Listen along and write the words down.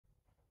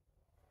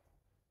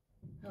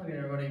Hello again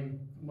everybody, and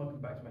welcome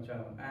back to my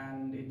channel.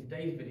 And in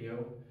today's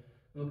video,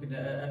 we're looking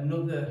at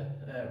another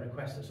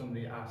request that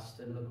somebody asked.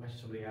 Another question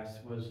somebody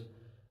asked was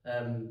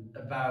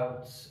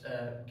about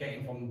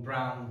getting from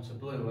brown to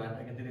blue. And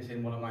I did this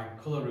in one of my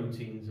colour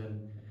routines,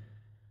 and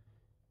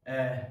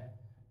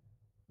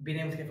being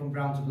able to get from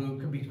brown to blue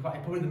can be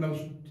probably the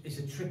most. It's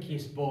the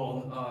trickiest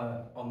ball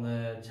on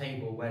the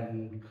table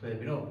when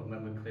clearing up, and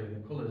when we're clearing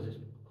the colours, it's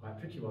quite a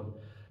tricky one.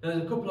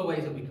 There's a couple of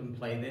ways that we can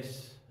play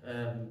this.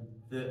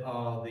 That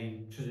are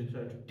the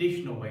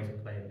traditional ways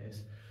of playing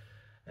this,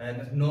 and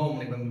that's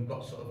normally when we've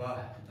got sort of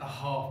a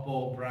half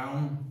ball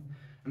brown,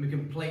 and we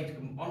can play it to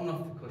come on and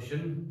off the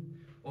cushion,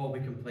 or we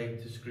can play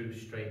it to screw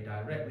straight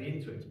directly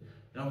into it.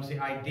 And obviously,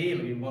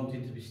 ideally, we want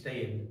it to be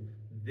staying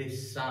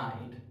this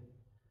side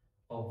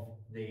of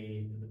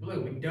the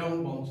blue. We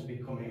don't want to be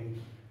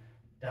coming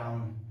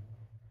down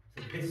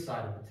to this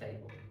side of the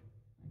table.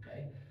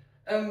 Okay.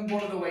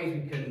 One of the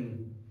ways we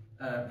can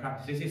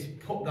practice this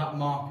is put that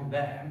marker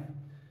there.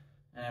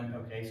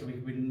 Okay, so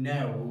we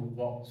know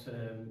what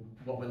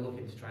we're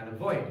looking to try and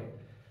avoid.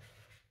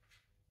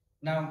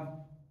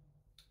 Now,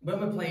 when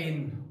we're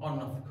playing on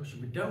and off the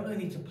cushion, we don't really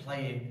need to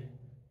play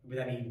it with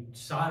any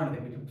side on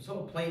it. We can sort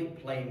of play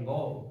it plain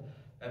ball.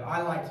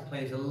 I like to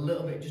play this a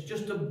little bit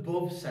just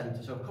above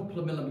centre, so a couple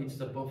of millimetres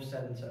above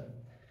centre.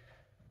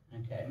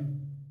 Okay.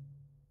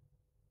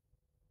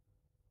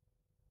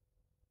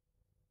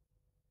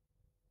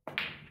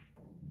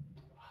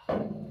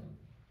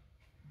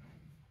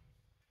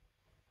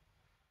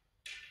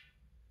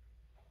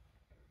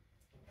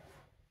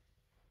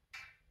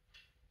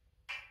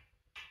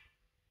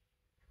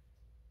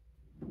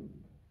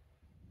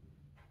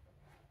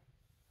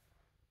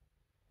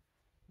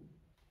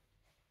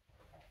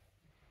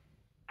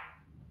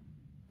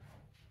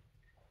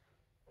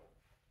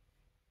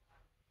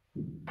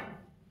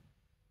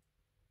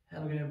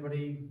 Hello again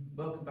everybody,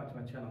 welcome back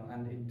to my channel.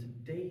 And in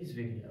today's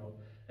video,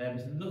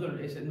 it's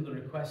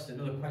another question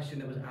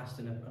that was asked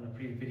in a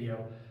previous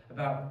video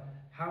about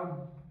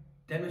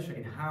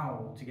demonstrating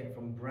how to get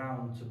from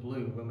brown to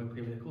blue when we're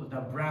clearing the colours.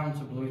 Now, brown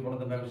to blue is one of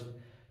the most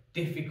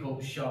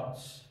difficult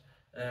shots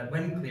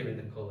when clearing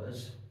the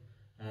colours,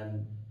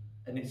 and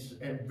it's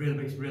a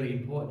really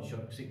important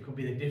shot because it could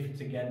be the difference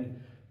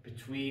again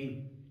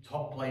between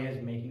top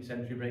players making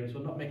century breaks or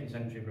not making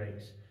century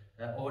breaks.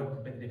 Or it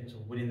could make the difference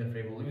of winning the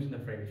frame or losing the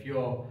frame. If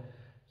you're,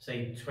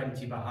 say,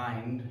 20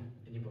 behind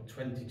and you've got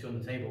 22 on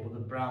the table, but the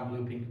brown,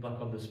 blue, pink, and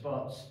black on the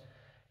spots,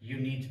 you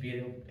need to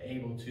be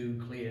able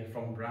to clear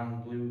from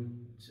brown, blue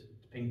to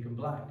pink and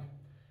black.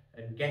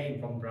 And getting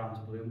from brown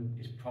to blue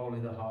is probably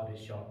the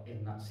hardest shot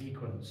in that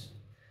sequence.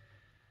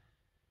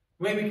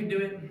 The way we can do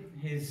it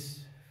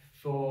is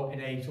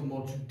in a sort of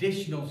more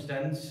traditional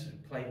sense,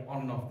 play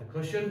on and off the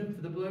cushion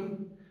for the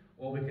blue,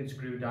 or we can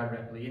screw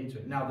directly into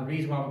it. Now, the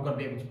reason why we've got to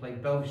be able to play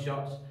both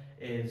shots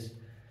is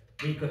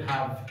we could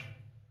have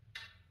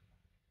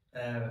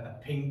a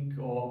pink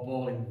or a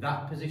ball in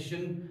that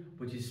position,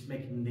 which is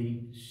making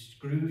the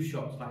screw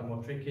shot slightly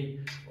more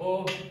tricky,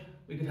 or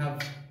we could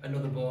have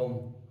another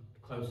ball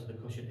close to the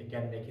cushion,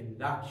 again making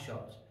that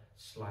shot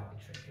slightly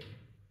tricky.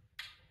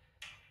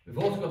 We've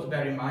also got to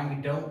bear in mind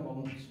we don't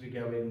want to be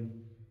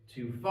going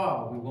too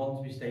far. We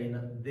want to be staying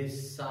at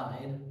this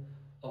side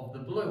of the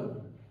blue.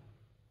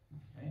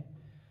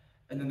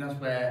 And then that's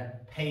where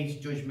pace,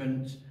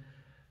 judgment,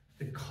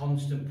 the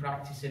constant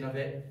practicing of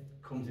it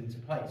comes into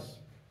place.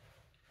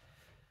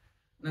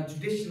 Now,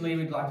 traditionally,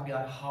 we'd like to be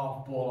like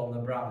half ball on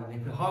the brown. And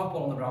if we're half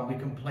ball on the brown, we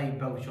can play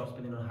both shots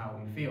depending on how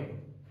we feel.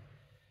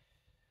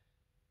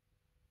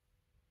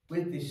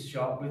 With this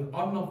shot, with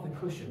on and off the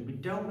cushion, we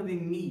don't really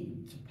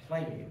need to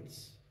play it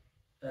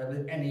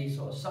with any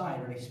sort of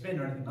side or any spin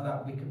or anything like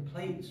that. We can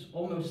play it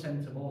almost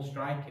centre ball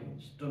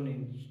striking,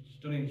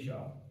 stunning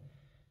shot.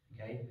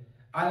 Okay.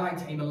 I like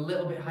to aim a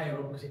little bit higher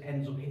up because it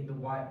ends up hitting the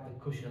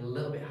cushion a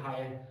little bit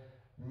higher,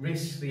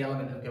 risks the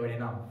element of going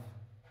in off.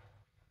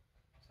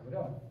 So we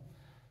go.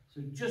 So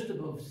just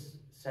above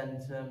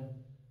centre.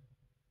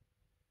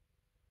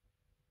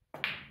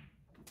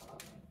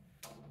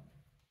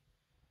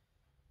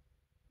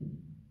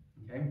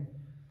 Okay.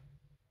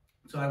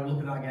 So I will look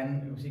at that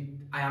again. You see,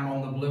 I am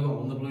on the blue. I'm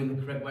on the blue in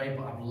the correct way,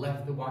 but I've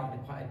left the white in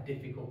quite a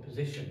difficult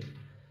position.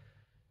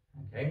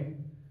 Okay.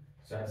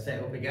 So I set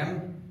it up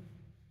again.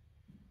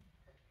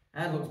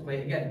 And look to play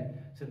it again.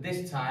 So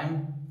this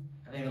time,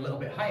 I aim a little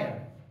bit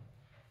higher.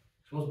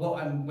 So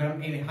when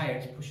I'm aiming higher,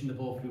 it's pushing the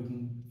ball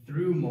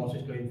through more, so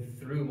it's going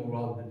through more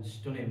rather than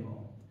stunning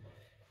more.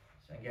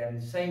 So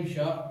again, same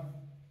shot.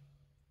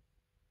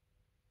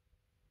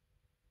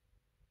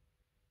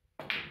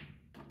 As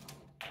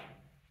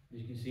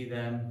you can see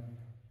then,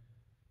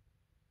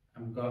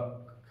 I've got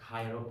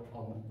higher up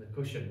on the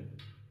cushion.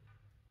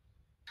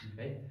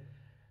 Okay.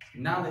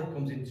 Now that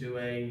comes into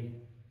a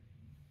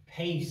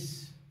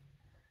pace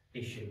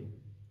issue.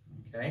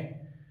 Okay,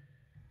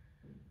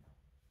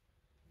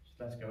 so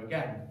let's go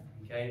again.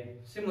 Okay,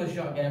 similar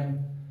shot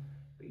again,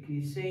 but can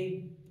you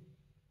see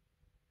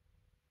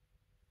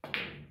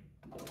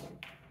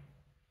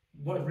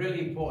what's really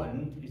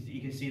important is that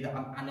you can see that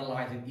I'm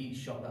analysing each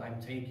shot that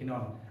I'm taking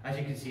on. As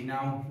you can see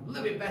now, a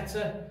little bit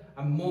better.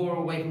 I'm more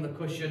away from the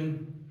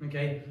cushion,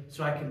 okay?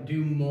 So I can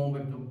do more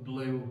with the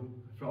blue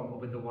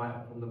with the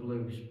white from the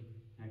blues,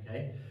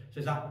 okay? So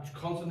it's that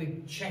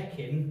constantly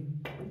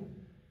checking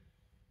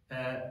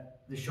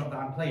the shot that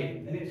I'm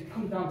playing, and it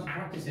comes down to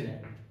practicing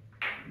it,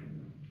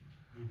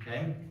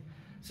 okay?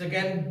 So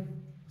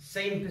again,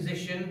 same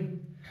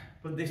position,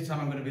 but this time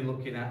I'm going to be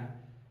looking at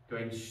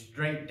going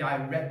straight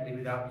directly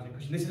without using a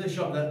cushion. This is a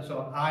shot that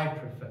sort of I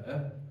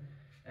prefer,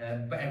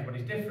 but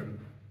everybody's different.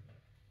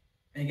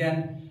 And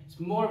again, it's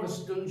more of a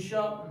stun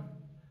shot,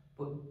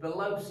 but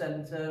below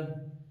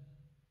centre.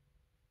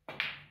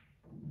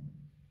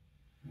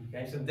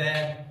 Okay, so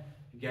there,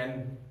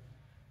 again,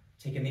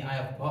 taking the eye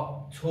off the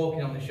pot,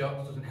 talking on the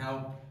shots doesn't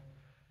help,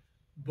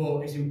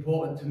 but it's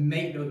important to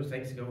make those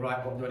mistakes and go,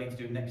 right, what do I need to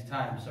do next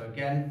time? So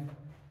again,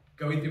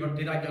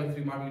 did I go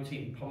through my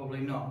routine? Probably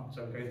not.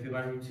 So going through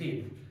my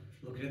routine,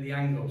 looking at the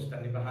angle,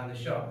 standing behind the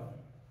shot,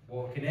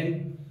 walking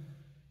in,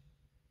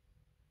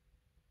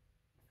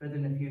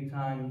 feathering a few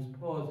times,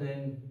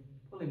 pausing,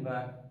 pulling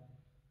back.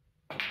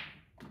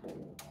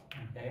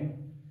 Okay.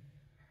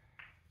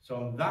 So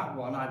on that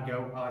one, I'd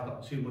go, oh, I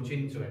got too much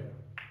into it.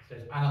 So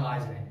it's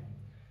analysing it.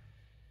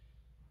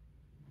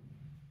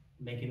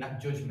 Making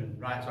that judgment,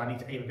 right, so I need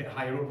to aim a bit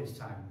higher up this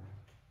time.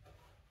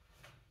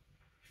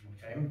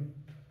 Okay.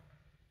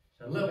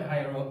 So a little bit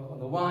higher up on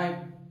the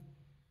wide.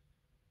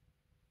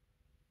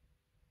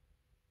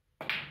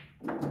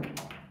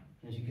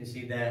 As you can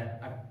see there,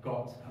 I've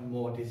got a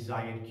more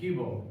desired cue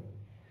ball.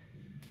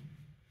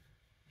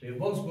 Do it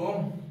once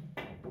more.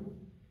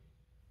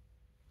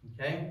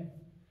 Okay.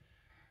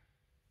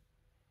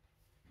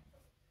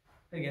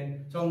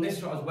 Again, so on this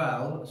shot as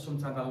well,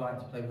 sometimes I like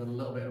to play with a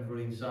little bit of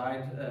running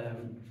side,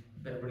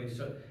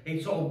 so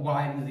it sort of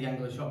widens the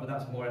angle of the shot, but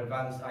that's more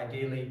advanced.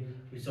 Ideally,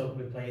 we sort of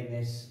be playing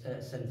this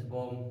centre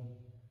bomb,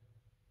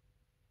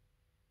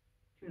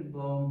 tune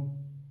bomb,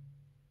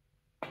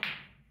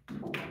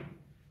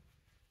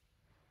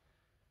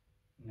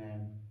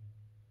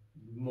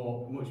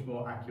 much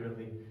more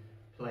accurately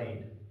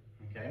played.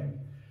 Okay,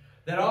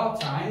 there are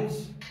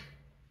times,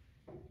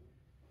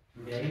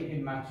 okay,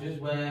 in matches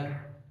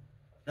where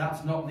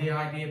that's not the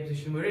ideal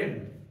position we're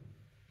in.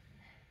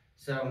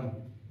 So,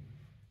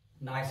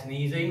 nice and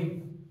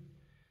easy.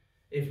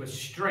 If we're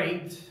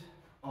straight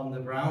on the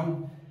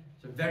brown,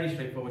 it's a very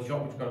straightforward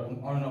shot which we've got to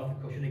come on and off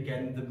the cushion.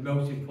 Again, the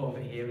most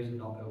important bit here is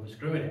not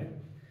overscrewing it.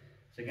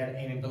 So again,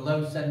 aiming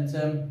below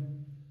centre,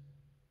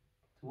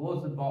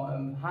 towards the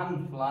bottom,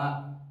 hand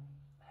flat,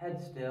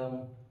 head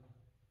still,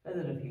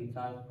 feathered a few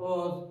times,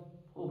 pause,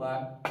 pull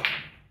back,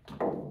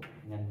 and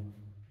then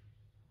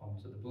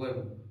onto the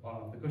blue, on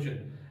off the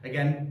cushion.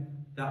 Again,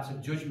 that's a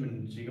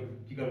judgment. So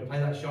you've got to play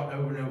that shot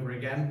over and over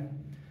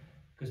again,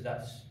 because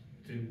that's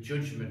through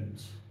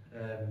judgment.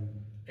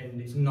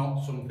 And it's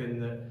not something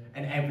that,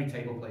 and every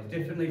table plays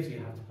differently, so you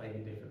have to play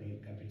it differently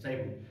at every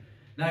table.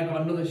 Now I've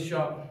got another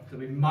shot that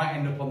we might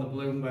end up on the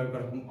blue, where we've got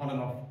to come on and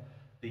off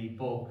the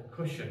bulk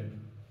cushion.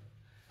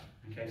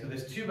 Okay, so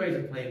there's two ways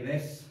of playing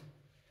this.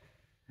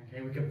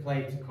 Okay, we can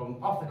play to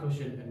come off the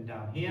cushion and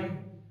down here.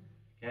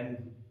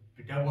 Again,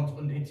 we don't want to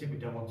underhit it, we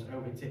don't want to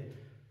overhit it.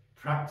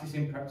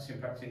 Practicing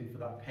for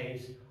that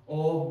pace.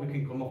 Or we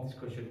can come off this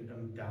cushion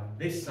and down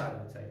this side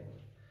of the table.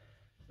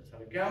 So that's how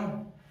we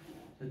go.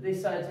 So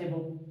this side of the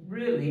table,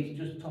 really, it's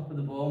just top of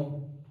the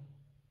ball.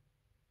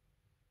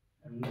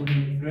 And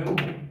running it through.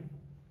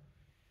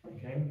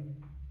 Okay.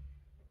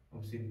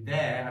 Obviously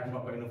there, I've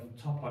not got enough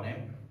top on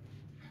it,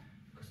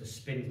 because the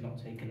spin's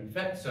not taking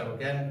effect. So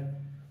again,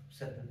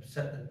 set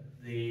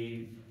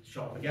the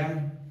shot up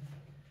again.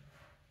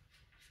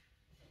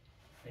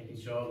 Making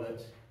sure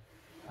that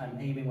I'm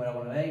aiming where I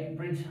want to aim.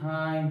 Bridge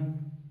high,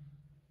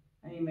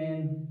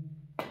 aiming.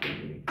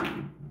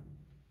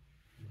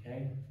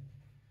 Okay.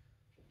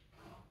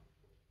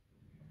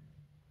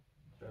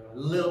 So a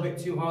little bit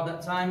too hard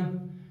that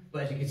time,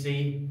 but as you can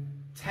see,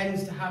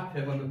 tends to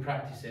happen when we're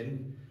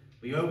practicing.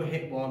 We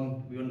overhit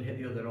one, we underhit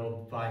the other,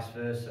 or vice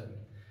versa.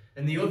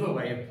 And the other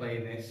way of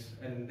playing this,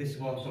 and this is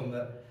something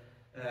that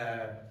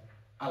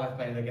I like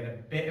playing, again, a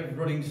bit of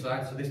running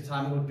side. So this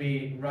time it would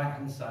be right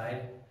hand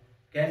side.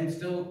 Again,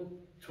 still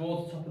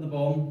towards the top of the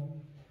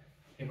bomb.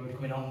 Okay, we're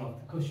coming on and off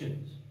the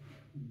cushions.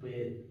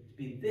 It'd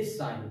be this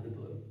side of the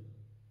blue.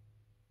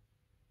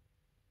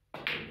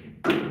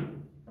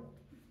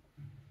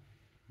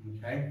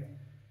 Okay.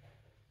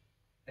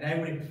 And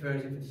everybody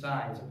prefers different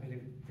sides,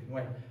 different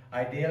way.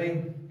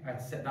 Ideally,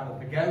 I'd set that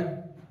up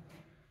again.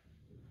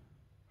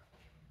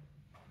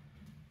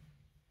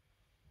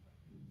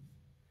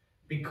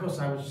 Because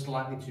I was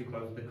slightly too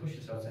close to the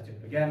cushion, so I'll set it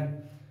up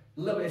again. A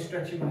little bit of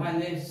stretching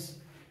behind this.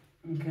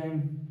 Okay.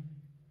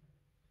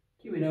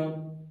 Queuing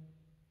up.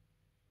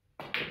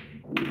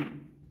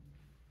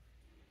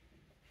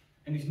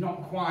 And it's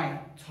not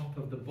quite top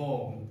of the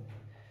ball.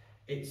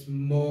 It's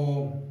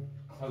more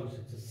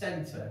closer to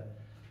centre,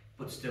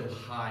 but still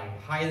high.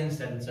 Higher than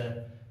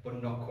centre,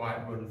 but not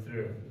quite run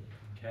through.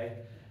 Okay.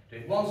 Do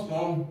it once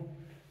more.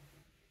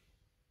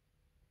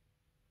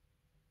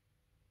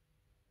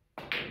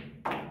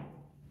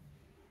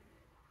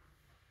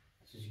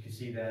 you can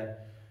see there.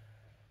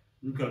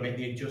 I've got to make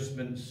the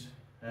adjustments.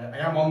 I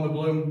am on the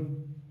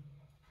bloom,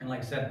 and like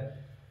I said,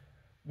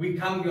 we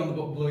can be on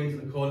the blue into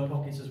the corner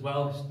pockets as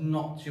well. It's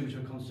not too much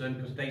of a concern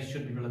because they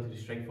should be relatively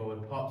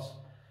straightforward pots,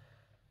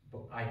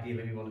 but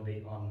ideally we want to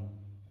be on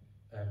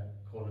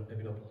corner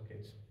middle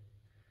pockets.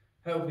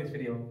 Hopefully this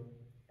video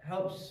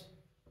helps.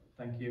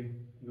 Thank you.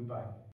 Goodbye.